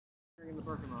the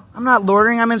parking lot. I'm not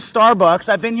loitering. I'm in Starbucks.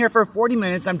 I've been here for 40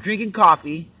 minutes. I'm drinking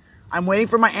coffee. I'm waiting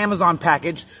for my Amazon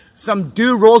package. Some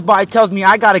dude rolls by, tells me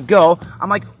I gotta go. I'm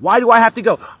like, why do I have to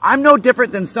go? I'm no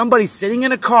different than somebody sitting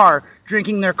in a car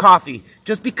drinking their coffee.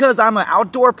 Just because I'm an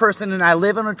outdoor person and I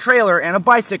live on a trailer and a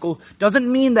bicycle doesn't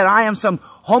mean that I am some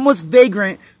homeless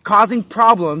vagrant causing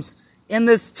problems in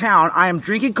this town. I am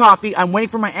drinking coffee. I'm waiting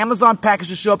for my Amazon package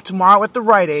to show up tomorrow at the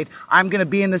Rite Aid. I'm going to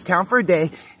be in this town for a day,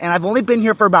 and I've only been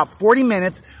here for about 40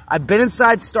 minutes. I've been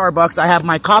inside Starbucks. I have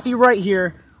my coffee right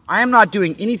here. I am not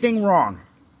doing anything wrong.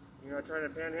 You're not trying to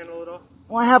panhandle at all?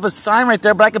 Well, I have a sign right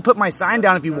there, but I can put my sign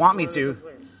down if you want me to.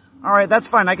 All right, that's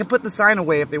fine. I can put the sign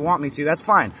away if they want me to. That's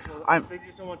fine. Well, they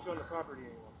just don't want you on the property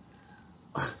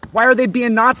anymore. Why are they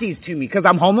being Nazis to me? Because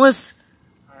I'm homeless?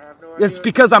 I have no idea. It's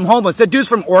because I'm homeless. That dude's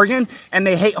from Oregon, and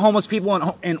they hate homeless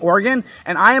people in Oregon,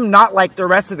 and I am not like the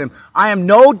rest of them. I am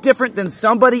no different than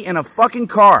somebody in a fucking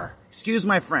car. Excuse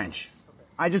my French. Okay.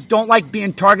 I just don't like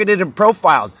being targeted and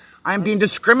profiled. I am being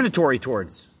discriminatory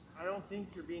towards. I don't think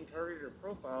you're being targeted or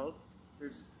profiled.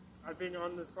 I've been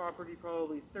on this property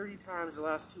probably 30 times the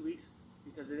last 2 weeks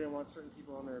because they didn't want certain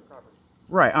people on their property.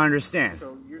 Right, I understand.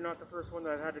 So you're not the first one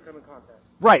that I've had to come in contact.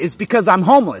 Right, it's because I'm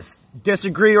homeless.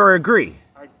 Disagree or agree?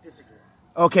 I disagree.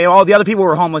 Okay, all the other people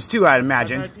were homeless too, I'd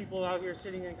imagine. I've had people out here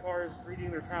sitting in cars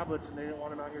reading their tablets, and they didn't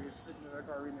want them out here just sitting in their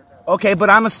car reading their tablets. Okay, but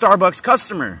I'm a Starbucks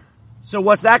customer. So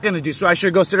what's that going to do? So I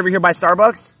should go sit over here by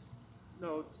Starbucks?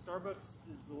 No, Starbucks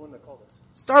is the one that called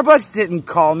us. Starbucks didn't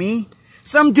call me.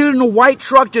 Some dude in a white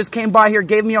truck just came by here,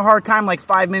 gave me a hard time like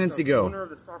 5 minutes ago. The owner of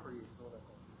this property is the one that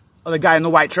called. Oh, the guy in the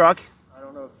white truck? I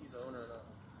don't know if he's the owner or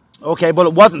not. Okay, but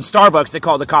it wasn't Starbucks that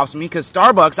called the cops on me, because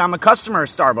Starbucks, I'm a customer of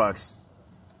Starbucks.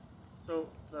 So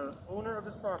the owner of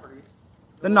this property...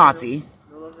 The Nazi.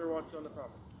 No longer wants you on the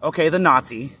property. Okay, the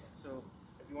Nazi. So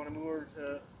if you want to move over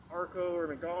to Arco or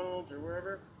McDonald's or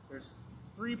wherever, there's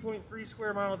 3.3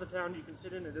 square miles of town you can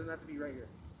sit in. It doesn't have to be right here.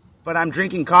 But I'm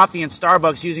drinking coffee in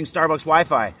Starbucks using Starbucks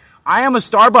Wi-Fi. I am a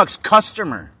Starbucks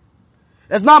customer.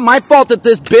 It's not my fault that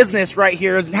this business right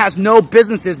here has no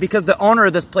businesses because the owner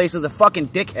of this place is a fucking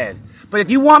dickhead. But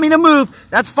if you want me to move,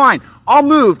 that's fine. I'll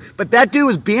move. But that dude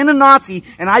was being a Nazi,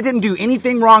 and I didn't do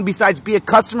anything wrong besides be a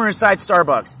customer inside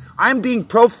Starbucks. I'm being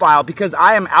profiled because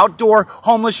I am outdoor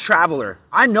homeless traveler.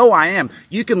 I know I am.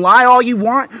 You can lie all you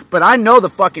want, but I know the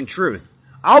fucking truth.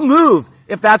 I'll move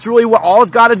if that's really what all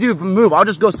it's got to do. Move. I'll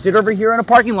just go sit over here in a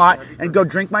parking lot and go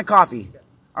drink my coffee.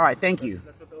 All right, thank you.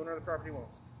 That's what the owner of the property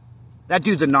wants. That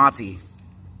dude's a Nazi.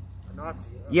 A Nazi?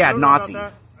 Yeah, Nazi.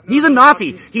 He's a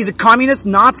Nazi. He's a communist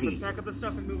Nazi. Let's pack up the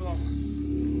stuff and move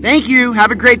along. Thank you. Have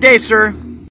a great day, sir.